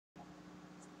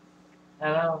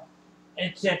Hello,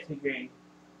 it's Jesse Green,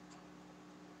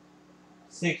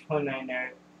 6.9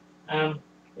 nerd.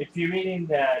 If you're reading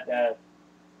the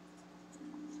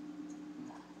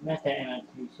not the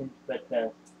annotations, but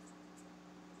the,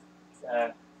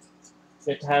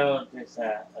 the title of this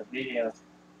a video,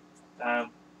 um,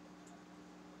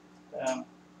 um,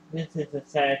 this is a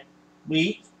sad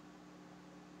week.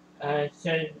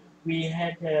 So we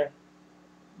had to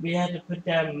we had to put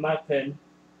down Muffin,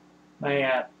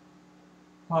 my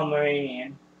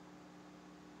Pomeranian,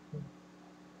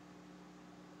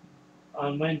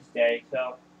 on Wednesday.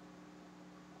 So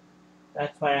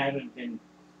that's why I haven't been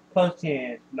posting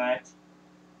it as much.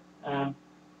 Um,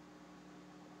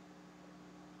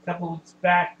 a couple weeks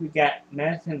back, we got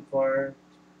medicine for her,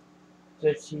 so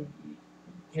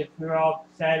because we were all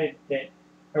excited that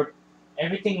her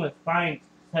everything was fine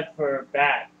except for her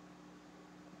back.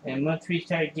 And once we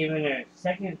started giving her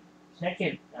second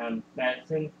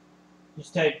medicine, it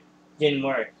started getting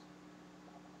worse.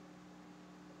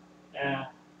 Uh,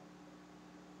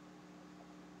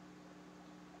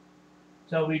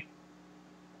 so we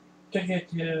took her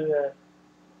to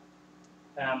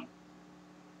um,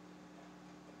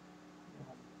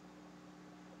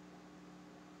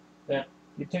 the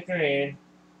we took her in,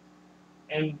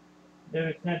 and there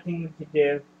was nothing we could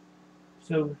do.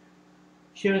 So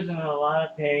she was in a lot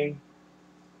of pain.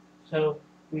 So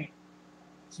we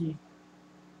she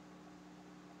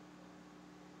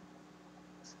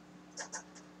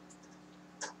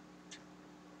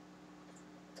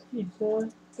she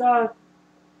said, "God,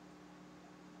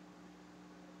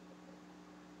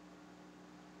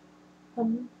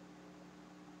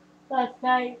 last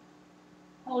night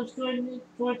I was going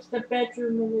towards the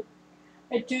bedroom and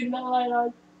I turned the light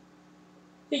on,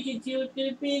 thinking she was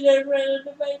gonna be there right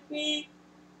under my feet.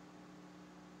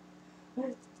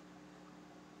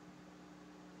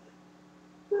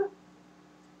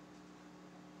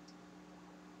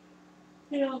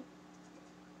 You know,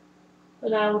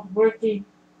 when I was working,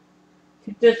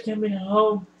 she just coming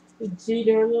home and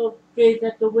seeing her little face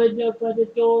at the window by the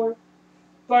door,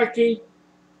 barking,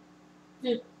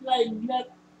 just lighting up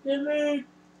the mood.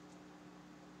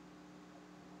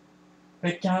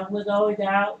 Her tongue was always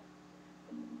out.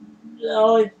 It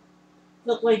always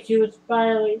looked like she was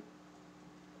smiling.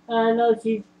 I know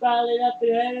she's smiling up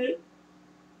in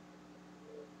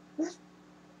heaven.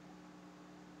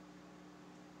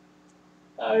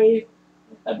 Sorry,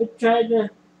 I've been trying to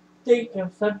think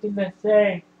of something to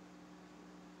say,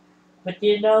 but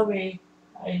you know me,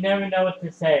 I never know what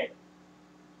to say.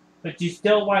 But you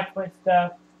still watch my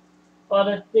stuff.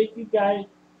 Wanna thank you guys.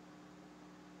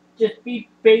 Just be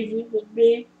patient with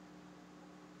me.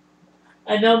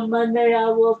 I know Monday I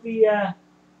will be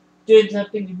doing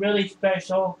something really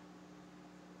special.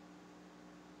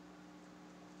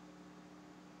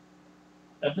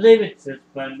 I believe it's this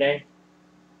Monday.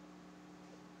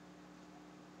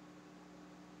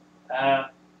 Uh,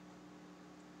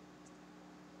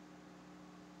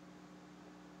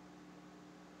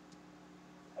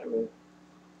 I really,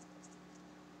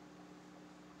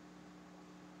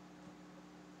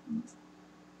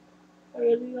 I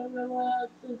really don't know what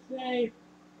else to say.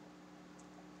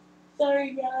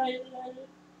 Sorry guys,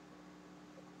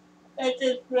 it's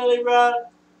just really rough.